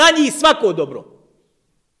moj na njih svako dobro.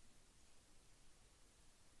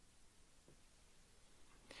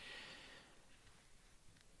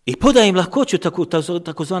 I podaje im lahkoću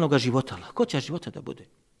takozvanog života. Lahkoća života da bude.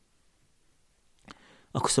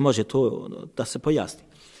 Ako se može to da se pojasni.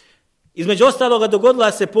 Između ostaloga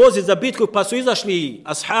dogodila se poziv za bitku, pa su izašli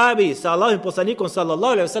ashabi sa Allahovim poslanikom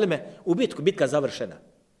sallallahu alejhi ve selleme u bitku, bitka završena.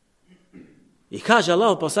 I kaže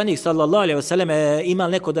Allahov poslanik sallallahu alejhi ve selleme: ima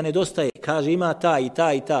li neko da nedostaje? Kaže: ima taj i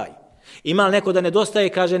taj i taj. Ima li neko da nedostaje?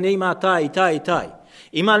 Kaže: ne, ima taj i taj i taj.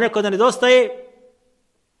 Ima li neko da nedostaje?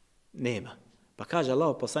 Nema. Pa kaže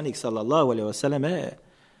Allahov poslanik sallallahu alejhi ve selleme: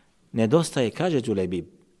 nedostaje, kaže, Džulejbib.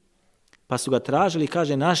 Pa su ga tražili,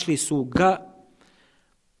 kaže, našli su ga.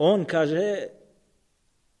 On, kaže,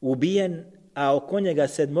 ubijen, a oko njega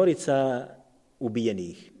 7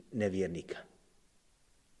 ubijenih nevjernika.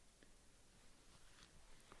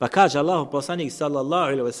 Pa kaže Allahu poslanik sallallahu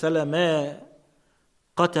alejhi ve selleme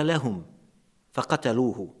qatalahum fa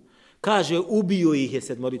qataluhu. Kaže ubio ih je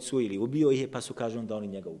 7 ili ubio ih je pa su kaže onda oni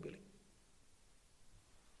njega ubili.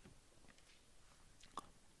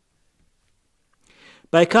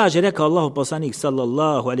 Pa je kaže rekao Allahu poslanik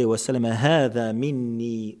sallallahu alejhi ve selleme hada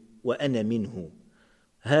minni wa ana minhu.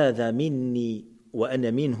 Hada minni wa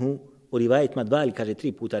ana minhu. U rivajetima 2 ili kaže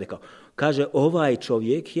 3 puta rekao. Kaže ovaj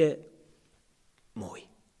čovjek je moj.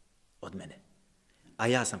 Od mene. A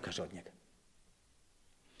ja sam, kaže, od njega.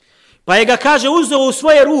 Pa je ga, kaže, uzeo u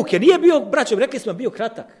svoje ruke. Nije bio, braćo, rekli smo, bio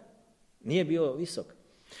kratak. Nije bio visok.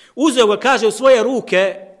 Uzeo ga, kaže, u svoje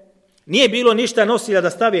ruke. Nije bilo ništa nosilja da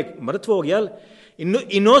stavi mrtvog, jel?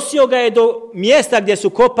 I nosio ga je do mjesta gdje su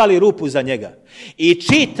kopali rupu za njega. I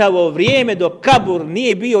čitavo vrijeme dok kabur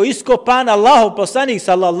nije bio iskopan, Allahov poslanik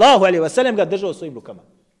sallallahu alejhi ve sellem ga držao svojim rukama.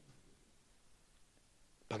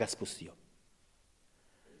 Pa ga spustio.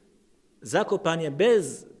 Zakopan je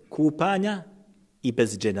bez kupanja i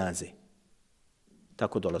bez dženaze.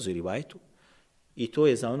 Tako dolazi u rivajetu. I to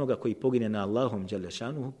je za onoga koji pogine na Allahom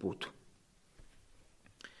dželešanuhu putu.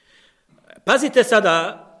 Pazite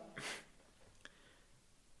sada,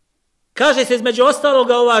 kaže se između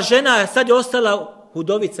ostaloga ova žena sad je ostala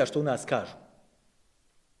hudovica što u nas kažu.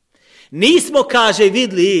 Nismo, kaže,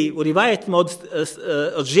 vidli u rivajetima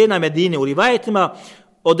od žena Medine, u rivajetima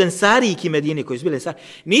od Ensarijki Medine koji su bile Ensari,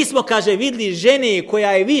 nismo, kaže, vidli žene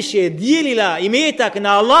koja je više dijelila imetak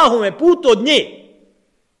na Allahume putu od nje.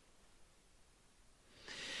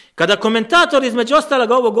 Kada komentator između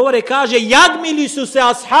ostaloga ovo govore, kaže, jagmili su se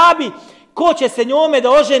ashabi, ko će se njome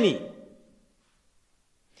da oženi.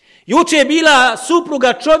 Juče je bila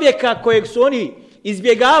supruga čovjeka kojeg su oni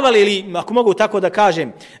izbjegavali, ili ako mogu tako da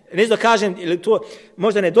kažem, ne znam da kažem, ili to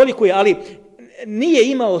možda ne dolikuje, ali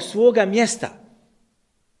nije imao svoga mjesta.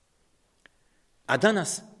 A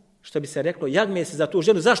danas, što bi se reklo, jagme se za tu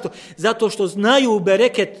ženu. Zašto? Zato što znaju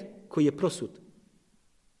bereket koji je prosut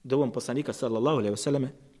dovom poslanika sallallahu alejhi ve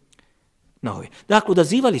selleme na ove. Dakle,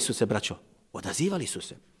 odazivali su se, braćo. Odazivali su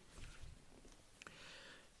se.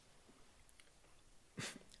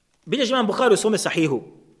 Bilježi imam Buhari u svome sahihu.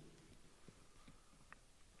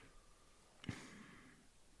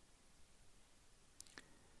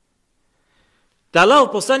 Da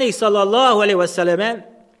Allahov poslanik sallallahu alejhi ve selleme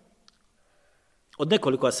od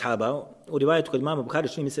nekoliko ashaba, u rivajetu kod imama Buhari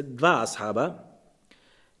čini mi se 2 ashaba,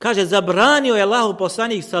 kaže zabranio je Allahov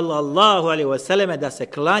poslanik sallallahu alejhi ve selleme da se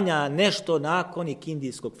klanja nešto nakon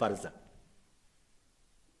ikindijskog farza.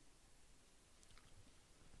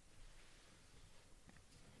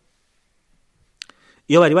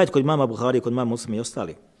 I ovaj rivajet kod imama Buhari, kod imama Muslima i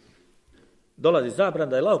ostali. Dolazi zabran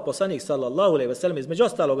da je Allahov poslanik sallallahu alejhi ve sellem između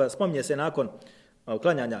ostaloga spominje se nakon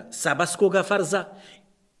klanjanja sabatskog farza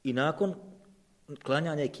i nakon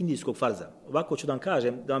klanjanja ikindijskog farza. Ovako ću da vam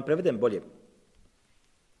kažem, da vam prevedem bolje.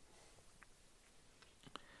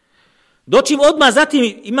 Dočim odmah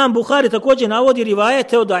zatim imam Buhari također navodi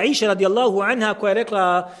rivajete od Aisha radijallahu anha koja je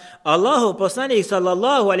rekla Allahov poslanik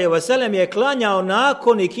sallallahu alejhi ve sellem je klanjao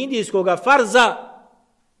nakon ikindijskog farza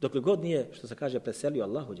dokle god nije, što se kaže, preselio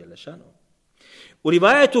Allahu dželešanu. U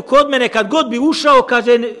rivajetu kod mene kad god bi ušao,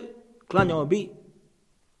 kaže, klanjao bi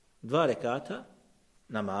 2 rekata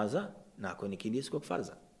namaza nakon ikindijskog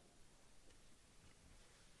farza.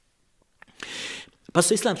 Pa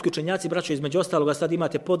su islamski učenjaci, braćo, između ostaloga, sad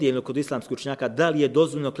imate podijeljeno kod islamskih učenjaka, da li je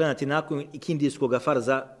dozvoljeno klanjati nakon ikindijskog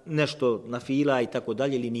farza nešto na fila i tako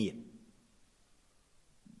dalje ili nije.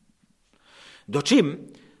 Dočim,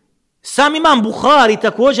 sam imam Buhari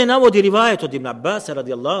također navodi rivajet od Ibn Abbasa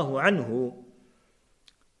radijallahu anhu,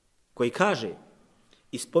 koji kaže,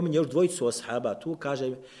 i spominje još 2 ashaba, tu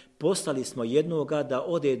kaže, poslali smo jednoga da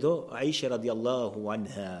ode do Aisha radijallahu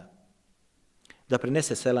anha, da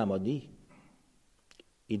prenese selam od njih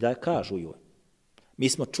i da kažu joj, mi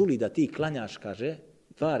smo čuli da ti klanjaš, kaže,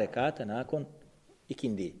 2 rekata nakon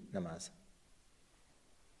ikindi namaza.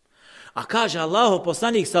 A kaže Allahov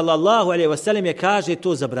poslanik sallallahu alejhi ve sellem je, kaže,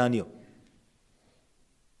 to zabranio.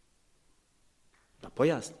 Da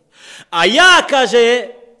pojasni. A ja, kaže,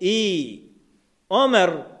 i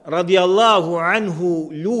Omer radijallahu anhu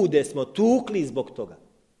ljude smo tukli zbog toga.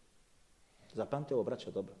 Zapamte ovo,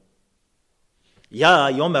 braćo, dobro. Ja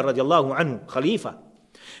i Omer radijallahu anhu, halifa.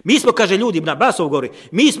 Mi smo, kaže, ljudi, Ibn Abbasov govori,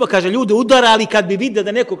 mi smo, kaže, ljude udarali kad bi vidio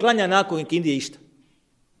da neko klanja nakon ikindije išta.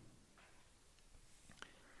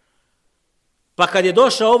 Pa kad je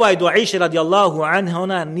došao ovaj do Aisha radijallahu anha,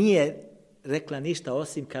 ona nije rekla ništa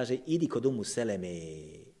osim, kaže, idi kod Umu Seleme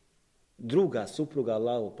druga supruga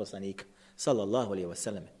Allahovog poslanika, sallallahu alejhi ve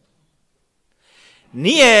selleme.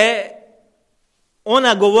 Nije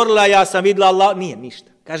ona govorila ja sam vidjela Allah, nije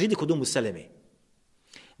ništa. Kaže idi kod Umu Seleme.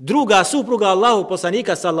 Druga supruga Allahovog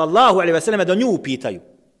poslanika, sallallahu alejhi ve selleme, da nju upitaju.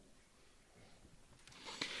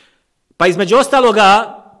 Pa između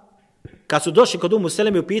ostaloga, kad su došli kod Umu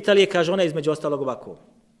Seleme upitali je, kaže ona između ostalog ovako.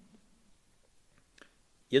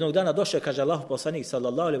 Jednog dana došao je, kaže Allahov poslanik,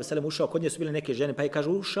 sallallahu alejhi ve sellem, ušao, kod nje su bile neke žene, pa je, kaže,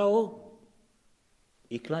 ušao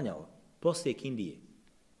i klanjao, poslije ikindije,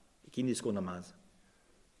 ikindijskog namaza.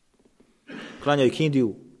 Klanjao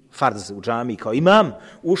ikindiju, farz u džamiji, kao imam,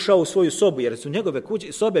 ušao u svoju sobu, jer su njegove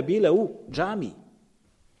kuće, sobe bile u džamiji.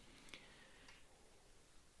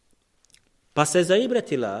 Pa se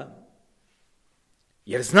zaibretila,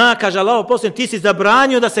 jer zna, kaže Allahov poslanik, ti si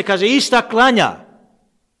zabranio da se, kaže, išta klanja.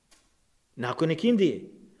 Nakon ikindije.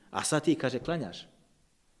 A sad ti, kaže, klanjaš.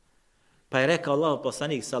 Pa je rekao Allahov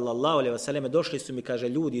poslanik, sallallahu alejhi ve selleme, došli su mi, kaže,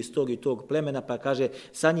 ljudi iz tog i tog plemena, pa kaže,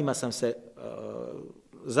 sa njima sam se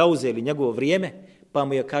zauzeli njegovo vrijeme, pa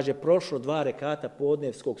mu je, kaže, prošlo 2 rekata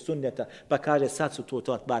podnevskog sunneta, pa kaže, sad su to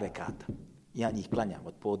 2 rekata. Ja njih klanjam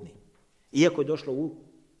od podne. Iako je došlo u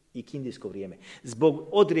ikindijsko vrijeme. Zbog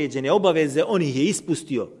određene obaveze on ih je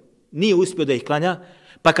ispustio, nije uspio da ih klanja,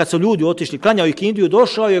 pa kad su ljudi otišli, klanjao ikindiju,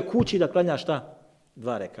 došao je kući da klanja šta?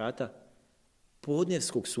 2 rekata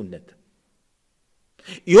podnevskog sunneta.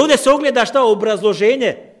 I ovdje se ogleda šta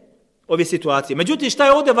obrazloženje ove situacije. Međutim, šta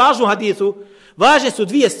je ovdje važno u hadisu? Važne su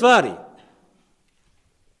 2 stvari.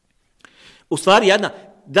 U stvari jedna,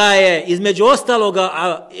 da je između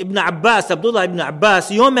ostaloga Ibn Abbas, Abdullah ibn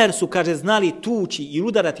Abbas i Omer su, kaže, znali tući i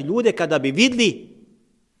udarati ljude kada bi vidli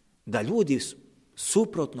da ljudi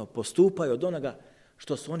suprotno postupaju od onoga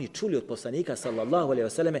što su oni čuli od poslanika, sallallahu alejhi ve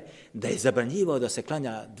selleme, da je zabranjivao da se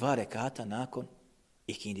klanja 2 rekata nakon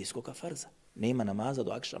ikindijskog farza. Nema namaza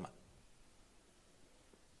do akšama.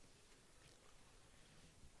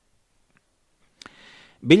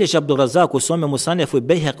 Bilježi Abdurrazak u svome Musanefu i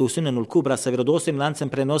Bejhaqi u Sunanul Kubra sa vjerodostojnim lancem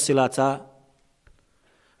prenosilaca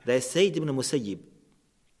da je Sejd ibn Musejib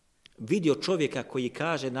vidio čovjeka koji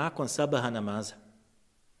kaže nakon sabaha namaza,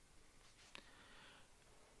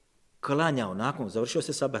 klanjao nakon, završio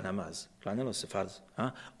se sabah namaz, klanjalo se farz,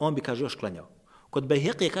 on bi, kaže, još klanjao. Kod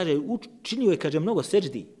Bejhaqi, kaže, činio je, kaže, mnogo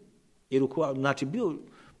seđdi, jer znači bio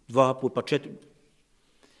 2 puta, pa 4.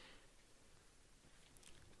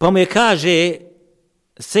 Pa mu je, kaže,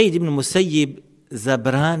 Sejd ibn Musejib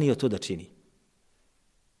zabranio to da čini.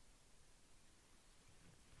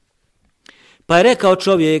 Pa je rekao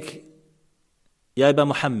čovjek, ja Eba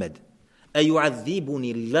Muhammed,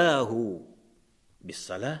 eju'adzibuni Allahu bis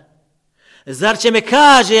salah? Zar će me,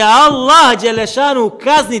 kaže, Allah dželešanu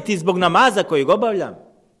kazniti zbog namaza kojeg obavljam?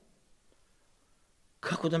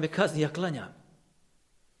 Kako da me kazni, ja klanjam?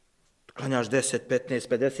 Klanjaš 10, 15,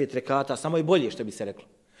 50 rekata, samo i bolje, što bi se reklo.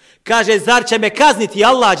 Kaže, zar će me kazniti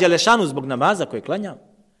Allah dželešanu zbog namaza kojeg klanjam?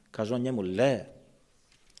 Kaže on njemu, le,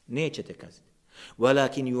 neće te kazniti.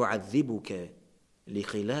 Walakin yu'adzibuke li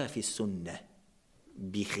khilafi sunne,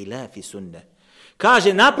 bi khilafi sunne.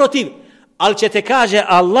 Kaže, naprotiv, ali će te, kaže,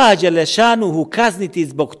 Allah dželešanuhu kazniti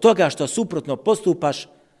zbog toga što suprotno postupaš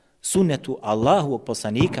sunnetu Allahovog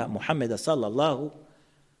poslanika Muhammeda sallallahu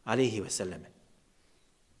alejhi ve selleme.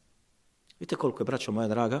 Vidite koliko je, braćo moja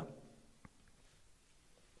draga,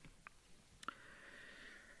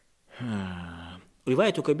 u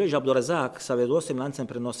rivajetu koji bilježi Abdurrazak sa vjerodostojnim lancem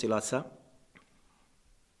prenosilaca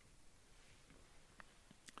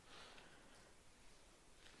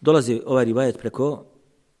dolazi ovaj rivajet preko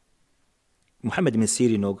Muhammed ibn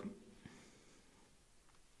Sirinog,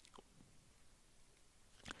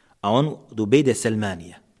 a on od Ubejde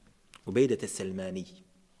Selmanija. Ubejde te Selmani.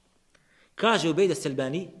 Kaže Ubejde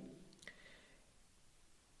Selmani,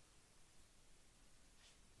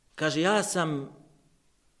 kaže, ja sam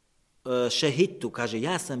šehitu, kaže,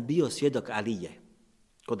 ja sam bio svjedok Alije,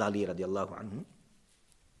 kod Ali radijallahu anhu.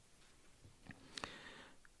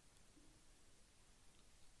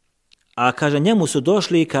 A kaže, njemu su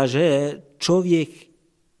došli, kaže, čovjek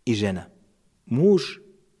i žena, muž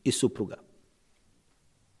i supruga.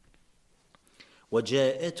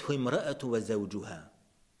 وَجَاءَتْهُ إِمْرَأَةُ وَزَوْجُهَا.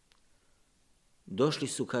 Došli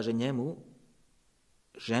su, kaže, njemu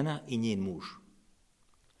žena i njen muž.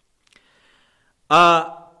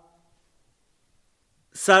 A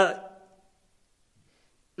sa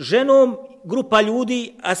ženom grupa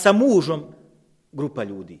ljudi, a sa mužom grupa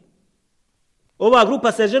ljudi. Ova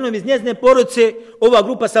grupa sa ženom iz njezine porodice, ova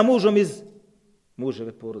grupa sa mužom iz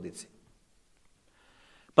muževe porodice.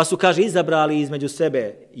 Pa su, kaže, izabrali između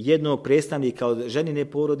sebe jednog predstavnika od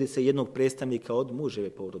ženine porodice i jednog predstavnika od muževe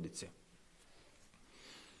porodice.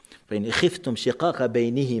 فإن خفتم شقاق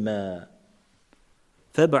بينهما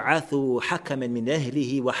فبعثوا حكما من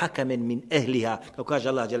أهله وحكما من أهلها. Kako kaže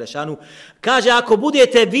Allah dželle šanu, kaže ako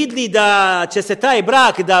budete vidli da će se taj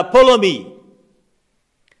brak da polomi,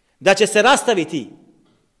 da će se rastaviti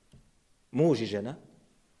muž i žena,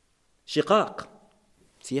 šiqaq,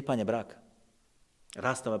 cijepanje braka,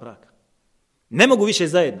 rastava braka. Ne mogu više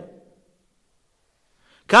zajedno.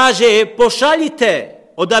 Kaže, pošaljite,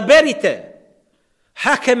 odaberite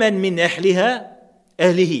hakemen min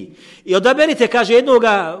ehlihi. I odaberite, kaže, jednog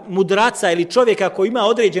mudraca ili čovjeka koji ima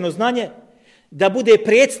određeno znanje da bude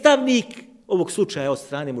predstavnik ovog slučaja od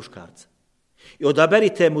strane muškarca. I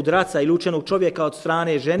odaberite mudraca ili učenog čovjeka od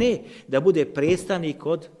strane žene da bude predstavnik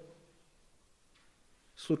od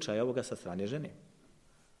slučaja ovoga sa strane žene.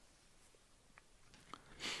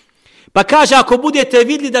 Pa kaže, ako budete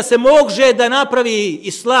vidjeli da se može da napravi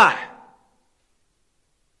islah,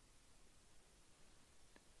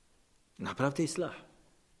 napravite islah.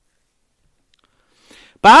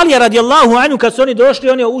 Pa Alija radijallahu anhu, kad su oni došli,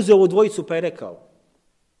 on je uzeo ovu dvojicu pa je rekao,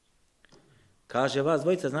 kaže, vas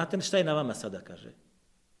dvojica, znate li šta je na vama sada, kaže?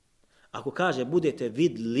 Ako kaže, budete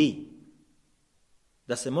vidli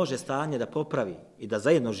da se može stanje da popravi i da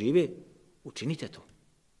zajedno žive, učinite to.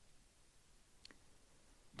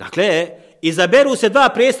 Dakle, izaberu se dva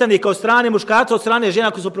predstavnika od strane muškarca, od strane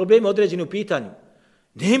žena koji su problemi određeni u pitanju.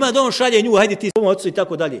 Nema da on šalje nju, hajde ti s ocu i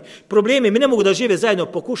tako dalje. Problemi, mi ne mogu da žive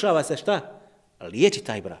zajedno, pokušava se šta? Liječi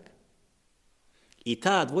taj brak. I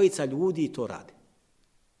ta dvojica ljudi to rade.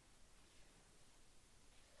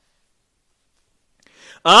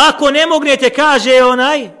 A ako ne mognete, kaže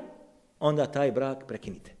onda taj brak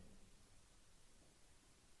prekinite.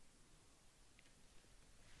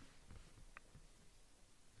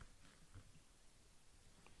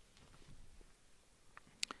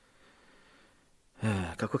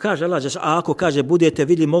 Kako kaže Allah, a ako kaže budete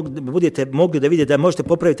mogli da vidite da možete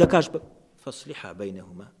popraviti, kaže fasliha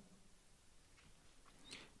bejnehuma.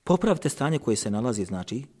 Popravite stanje koje se nalazi,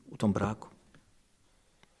 znači, u tom braku.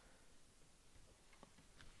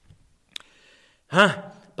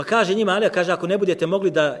 Pa kaže njima Alija, kaže, ako ne budete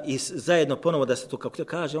mogli da zajedno ponovo da se to, kako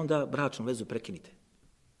kaže, onda bračnu vezu prekinite.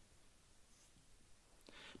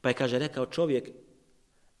 Pa je, kaže, rekao čovjek,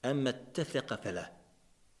 emme tefeqa fela.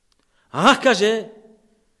 Kaže,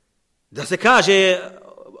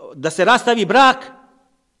 da se rastavi brak,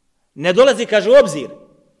 ne dolazi, kaže, u obzir,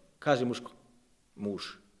 kaže muž.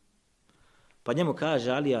 Pa njemu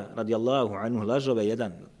kaže Alija, radijallahu anhu, lažove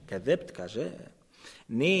jedan, kezept, kaže,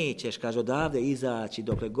 nećeš, kaže, odavde izaći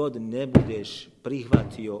dokle god ne budeš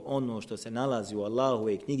prihvatio ono što se nalazi u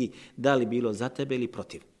Allahove knjigi, da li bilo za tebe ili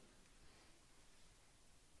protiv.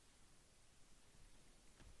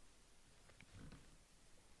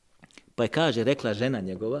 Pa je, kaže, rekla žena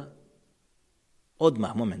njegova,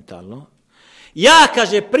 odmah, momentalno, ja,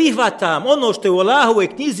 kaže, prihvatam ono što je u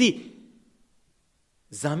Allahovoj knjizi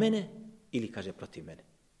za mene ili, kaže, protiv mene.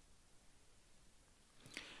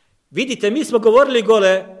 Vidite, mi smo govorili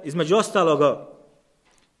gole, između ostaloga,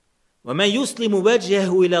 وَمَنْ يُسْلِمُ وَجْهَهُ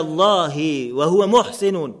إِلَى اللَّهِ وَهُوَ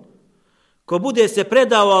مُحْسِنٌ. Ko bude se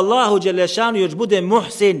predao Allahu dželešanu, još bude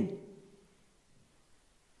muhsin.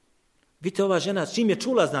 Vidite, ova žena, čim je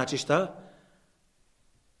čula, znači šta?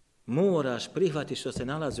 Moraš prihvatiti što se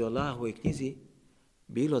nalazi u Allahovoj knjizi,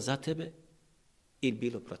 bilo za tebe ili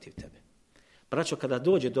bilo protiv tebe. Braćo, kada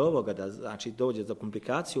dođe do ovoga, da znači dođe do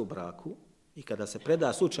komplikacije u braku i kada se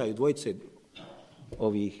preda slučaju dvojice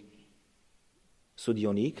ovih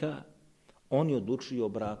sudionika, oni odlučuju o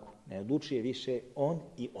braku. Ne odlučuje više on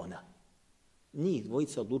i ona. Njih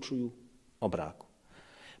dvojica odlučuju o braku.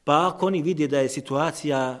 Pa ako oni vide da je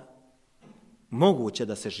situacija moguće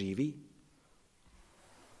da se živi,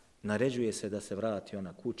 naređuje se da se vrati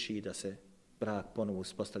ona kući i da se brak ponovo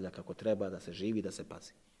uspostavlja kako treba, da se živi, da se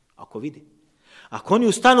pazi. Ako vidi. Ako oni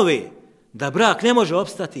ustanove da brak ne može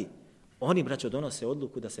opstati, oni, braćo, donose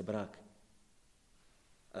odluku da se brak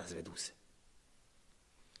razvedu se.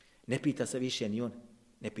 Ne pita se više ni on,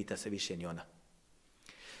 ne pita se više ni ona.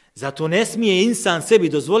 Zato ne smije insan sebi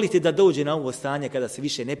dozvoliti da dođe na ovo stanje kada se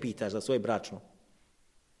više ne pitaš za svoje bračno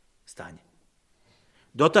stanje.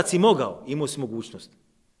 Dotad si mogao, imao si mogućnost.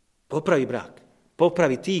 Popravi brak,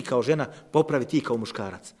 popravi ti kao žena, popravi ti kao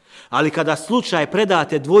muškarac. Ali kada slučaj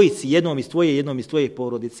predate dvojici, jednom iz tvoje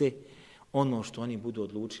porodice, ono što oni budu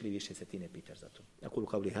odlučili, više se ti ne pitaš za to.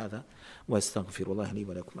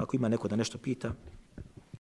 Ako ima neko da nešto pita,